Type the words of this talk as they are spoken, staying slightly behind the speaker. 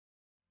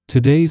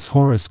Today's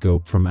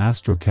horoscope from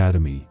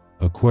Astrocademy,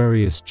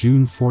 Aquarius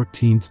June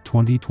 14,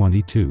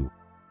 2022.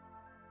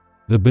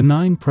 The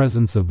benign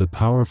presence of the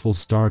powerful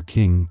star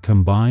king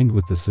combined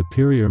with the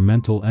superior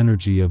mental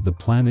energy of the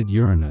planet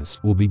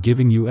Uranus will be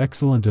giving you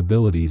excellent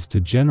abilities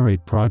to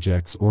generate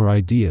projects or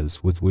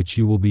ideas with which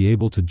you will be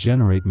able to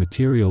generate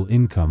material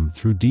income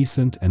through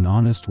decent and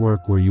honest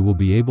work, where you will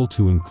be able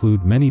to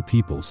include many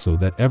people so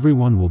that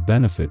everyone will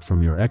benefit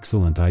from your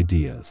excellent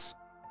ideas.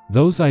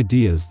 Those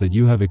ideas that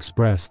you have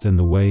expressed and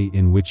the way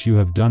in which you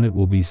have done it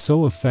will be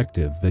so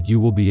effective that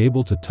you will be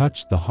able to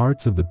touch the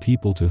hearts of the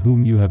people to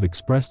whom you have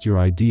expressed your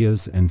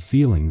ideas and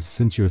feelings,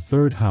 since your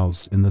third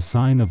house in the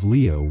sign of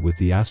Leo with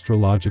the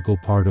astrological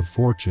part of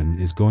fortune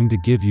is going to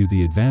give you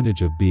the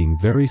advantage of being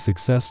very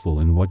successful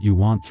in what you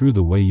want through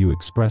the way you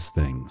express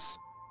things.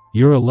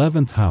 Your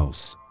 11th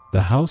house,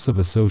 the house of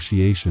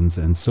associations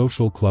and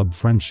social club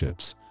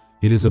friendships.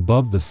 It is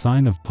above the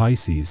sign of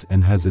Pisces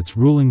and has its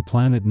ruling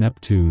planet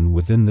Neptune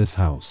within this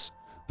house.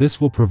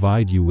 This will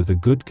provide you with a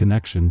good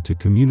connection to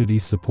community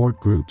support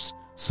groups,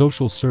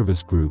 social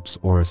service groups,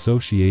 or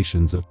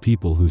associations of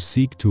people who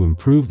seek to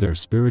improve their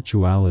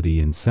spirituality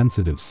and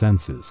sensitive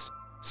senses.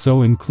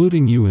 So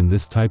including you in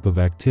this type of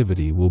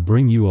activity will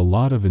bring you a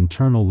lot of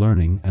internal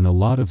learning and a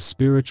lot of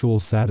spiritual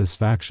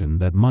satisfaction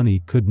that money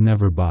could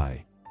never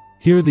buy.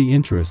 Here the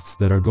interests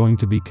that are going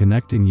to be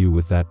connecting you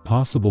with that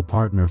possible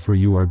partner for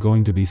you are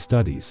going to be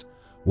studies.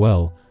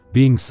 Well,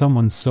 being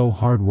someone so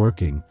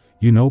hardworking,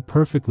 you know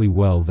perfectly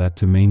well that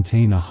to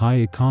maintain a high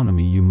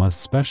economy you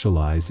must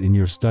specialize in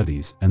your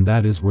studies, and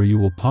that is where you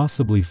will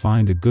possibly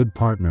find a good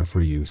partner for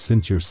you,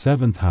 since your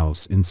 7th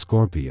house in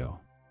Scorpio.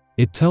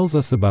 It tells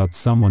us about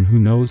someone who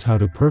knows how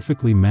to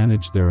perfectly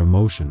manage their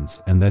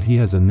emotions and that he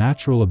has a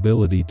natural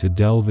ability to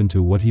delve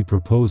into what he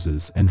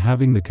proposes, and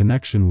having the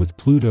connection with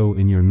Pluto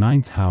in your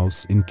 9th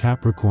house in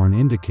Capricorn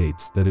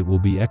indicates that it will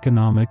be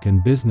economic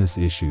and business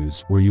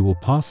issues where you will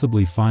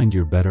possibly find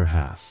your better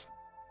half.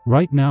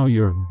 Right now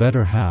your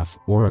better half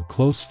or a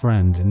close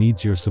friend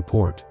needs your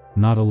support,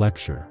 not a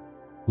lecture.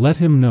 Let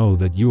him know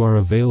that you are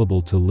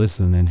available to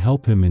listen and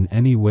help him in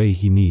any way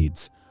he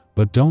needs,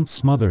 but don't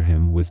smother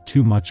him with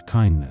too much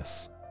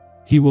kindness.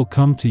 He will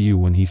come to you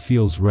when he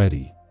feels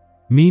ready.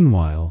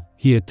 Meanwhile,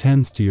 he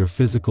attends to your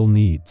physical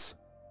needs.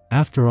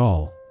 After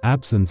all,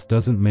 absence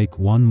doesn't make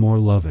one more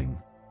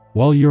loving.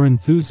 While your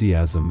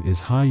enthusiasm is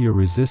high, your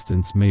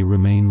resistance may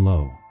remain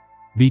low.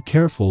 Be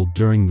careful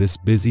during this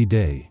busy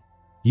day.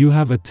 You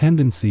have a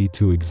tendency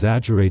to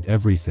exaggerate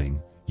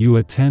everything. You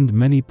attend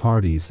many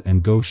parties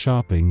and go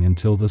shopping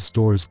until the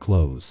stores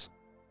close.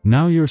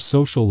 Now your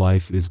social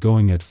life is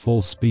going at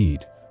full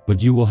speed,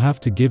 but you will have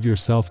to give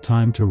yourself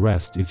time to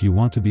rest if you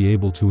want to be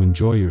able to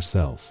enjoy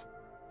yourself.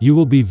 You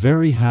will be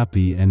very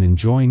happy and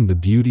enjoying the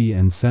beauty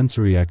and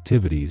sensory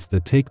activities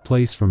that take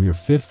place from your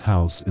 5th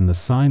house in the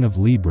sign of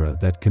Libra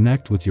that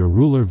connect with your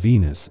ruler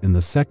Venus in the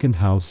 2nd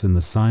house in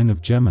the sign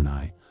of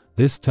Gemini.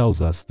 This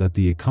tells us that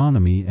the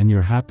economy and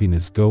your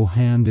happiness go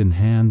hand in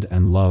hand,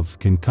 and love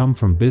can come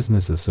from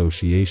business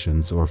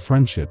associations or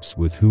friendships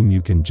with whom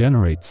you can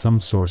generate some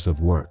source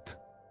of work.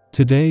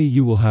 Today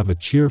you will have a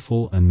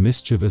cheerful and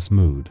mischievous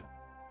mood.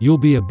 You'll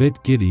be a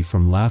bit giddy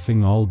from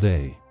laughing all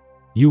day.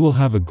 You will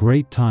have a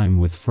great time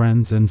with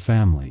friends and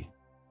family.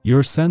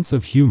 Your sense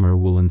of humor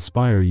will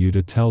inspire you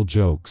to tell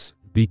jokes.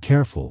 Be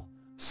careful,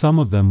 some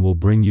of them will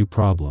bring you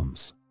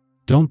problems.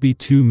 Don't be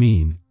too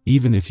mean,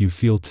 even if you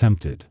feel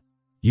tempted.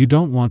 You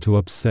don't want to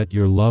upset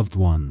your loved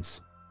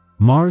ones.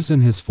 Mars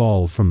in his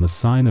fall from the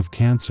sign of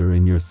Cancer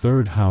in your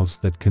 3rd house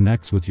that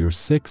connects with your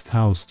 6th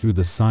house through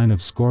the sign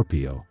of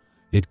Scorpio.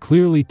 It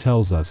clearly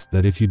tells us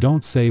that if you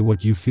don't say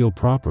what you feel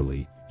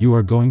properly, you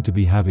are going to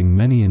be having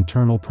many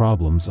internal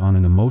problems on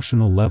an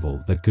emotional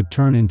level that could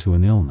turn into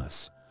an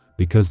illness,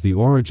 because the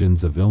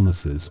origins of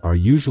illnesses are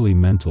usually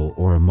mental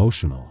or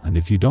emotional, and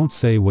if you don't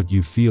say what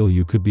you feel,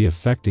 you could be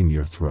affecting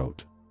your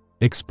throat.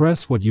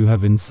 Express what you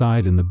have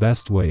inside in the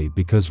best way,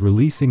 because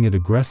releasing it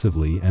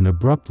aggressively and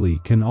abruptly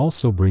can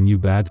also bring you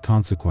bad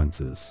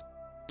consequences.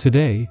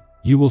 Today,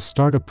 you will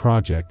start a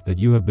project that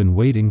you have been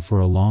waiting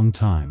for a long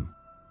time.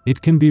 It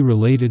can be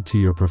related to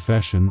your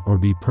profession or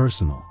be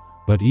personal,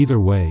 but either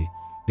way,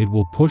 it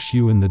will push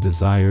you in the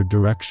desired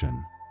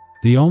direction.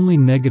 The only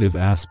negative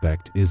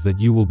aspect is that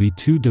you will be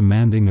too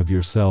demanding of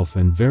yourself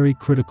and very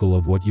critical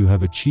of what you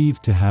have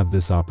achieved to have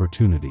this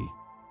opportunity.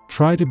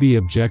 Try to be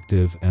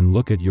objective and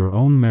look at your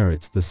own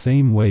merits the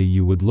same way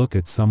you would look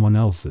at someone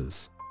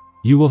else's.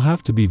 You will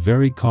have to be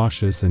very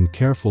cautious and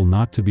careful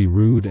not to be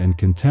rude and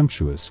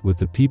contemptuous with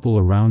the people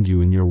around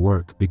you in your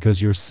work,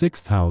 because your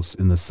 6th house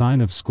in the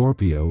sign of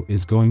Scorpio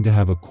is going to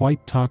have a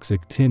quite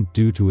toxic tint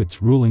due to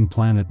its ruling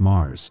planet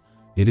Mars.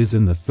 It is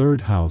in the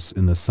 3rd house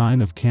in the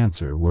sign of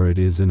Cancer, where it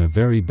is in a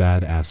very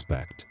bad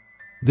aspect.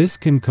 This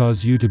can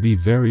cause you to be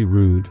very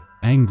rude,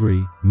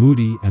 angry,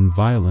 moody, and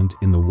violent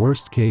in the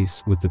worst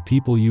case with the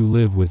people you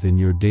live with in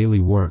your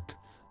daily work.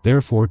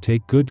 Therefore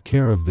take good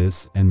care of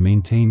this and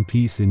maintain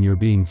peace in your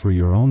being for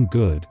your own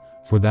good,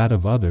 for that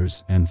of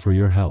others, and for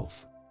your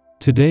health.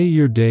 Today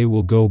your day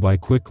will go by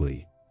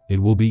quickly. it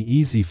will be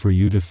easy for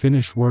you to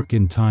finish work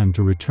in time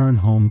to return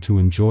home to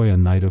enjoy a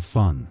night of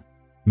fun.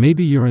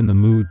 Maybe you're in the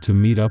mood to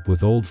meet up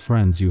with old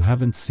friends you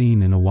haven't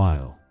seen in a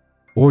while.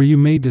 Or you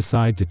may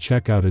decide to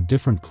check out a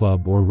different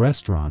club or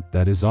restaurant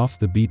that is off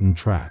the beaten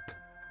track.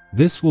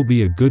 This will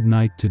be a good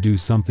night to do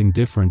something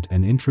different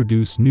and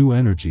introduce new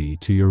energy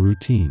to your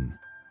routine.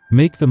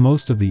 Make the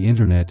most of the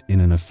internet in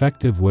an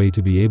effective way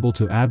to be able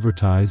to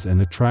advertise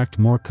and attract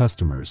more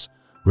customers.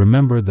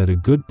 Remember that a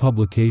good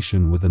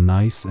publication with a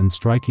nice and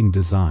striking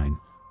design,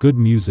 good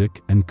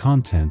music and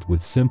content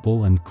with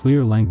simple and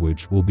clear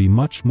language will be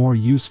much more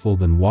useful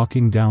than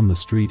walking down the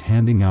street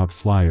handing out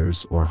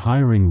flyers or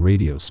hiring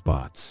radio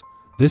spots.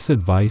 This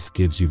advice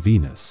gives you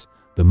Venus,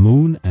 the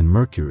Moon and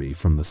Mercury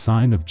from the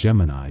sign of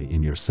Gemini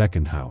in your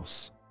second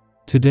house.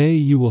 Today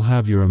you will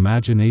have your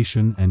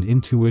imagination and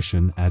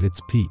intuition at its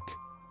peak.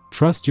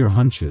 Trust your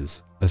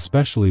hunches,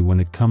 especially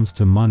when it comes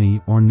to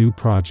money or new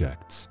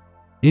projects.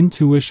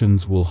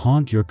 Intuitions will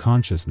haunt your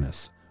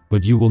consciousness,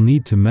 but you will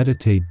need to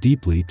meditate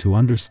deeply to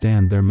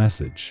understand their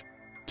message.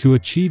 To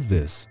achieve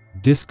this,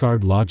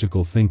 discard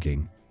logical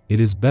thinking. It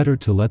is better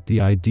to let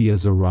the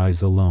ideas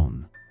arise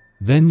alone.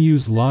 Then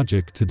use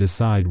logic to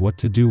decide what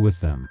to do with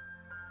them.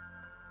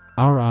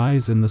 Our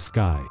eyes in the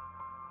sky.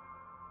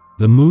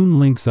 The moon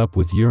links up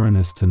with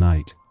Uranus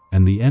tonight,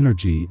 and the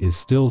energy is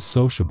still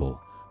sociable,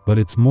 but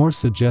it's more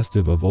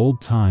suggestive of old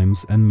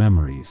times and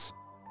memories.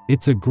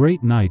 It's a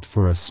great night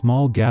for a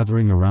small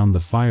gathering around the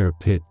fire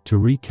pit to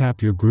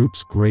recap your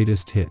group's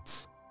greatest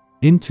hits.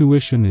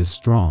 Intuition is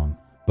strong,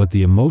 but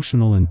the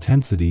emotional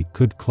intensity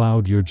could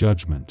cloud your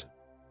judgment.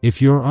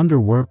 If you're under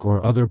work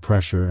or other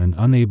pressure and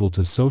unable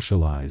to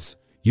socialize,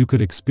 you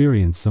could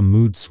experience some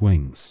mood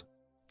swings.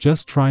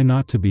 Just try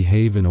not to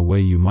behave in a way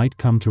you might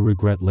come to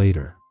regret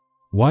later.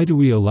 Why do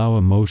we allow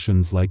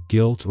emotions like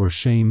guilt or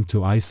shame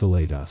to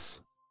isolate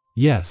us?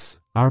 Yes,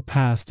 our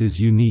past is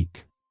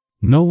unique.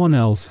 No one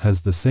else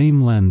has the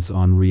same lens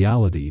on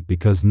reality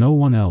because no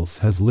one else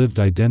has lived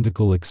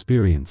identical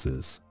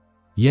experiences.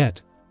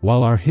 Yet,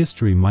 while our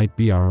history might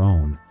be our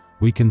own,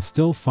 we can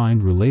still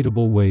find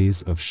relatable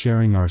ways of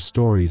sharing our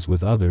stories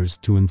with others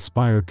to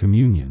inspire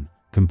communion,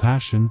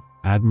 compassion,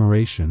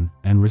 admiration,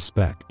 and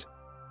respect.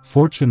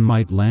 Fortune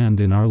might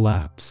land in our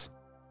laps.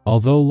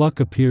 Although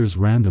luck appears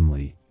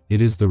randomly,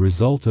 it is the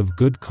result of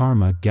good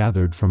karma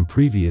gathered from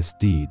previous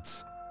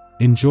deeds.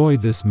 Enjoy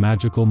this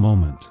magical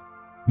moment.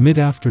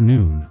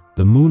 Mid-afternoon,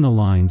 the moon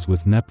aligns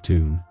with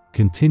Neptune,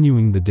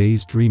 continuing the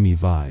day's dreamy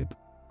vibe.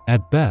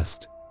 At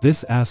best,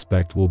 this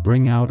aspect will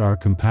bring out our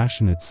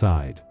compassionate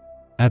side.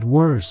 At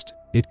worst,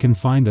 it can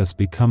find us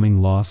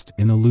becoming lost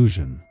in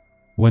illusion.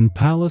 When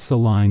Pallas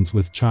aligns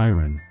with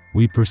Chiron,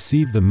 we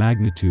perceive the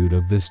magnitude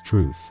of this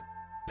truth.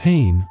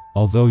 Pain,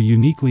 although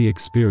uniquely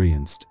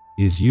experienced,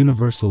 is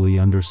universally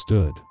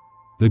understood.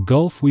 The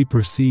gulf we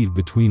perceive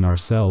between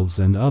ourselves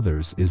and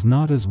others is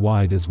not as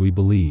wide as we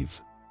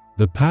believe.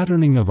 The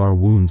patterning of our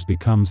wounds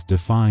becomes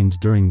defined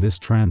during this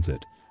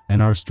transit,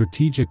 and our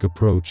strategic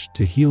approach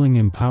to healing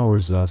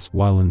empowers us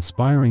while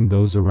inspiring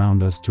those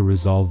around us to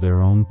resolve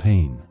their own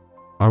pain.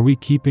 Are we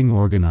keeping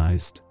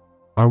organized?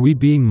 Are we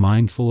being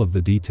mindful of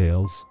the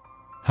details?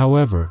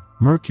 However,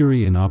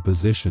 Mercury in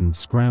opposition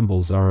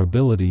scrambles our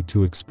ability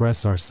to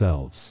express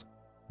ourselves.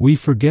 We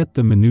forget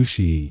the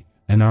minutiae,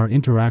 and our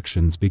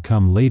interactions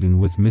become laden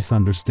with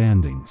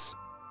misunderstandings.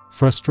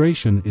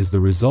 Frustration is the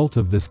result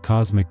of this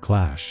cosmic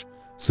clash,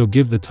 so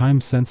give the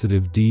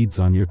time-sensitive deeds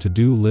on your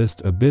to-do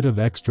list a bit of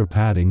extra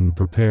padding and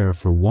prepare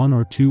for 1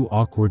 or 2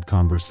 awkward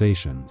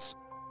conversations.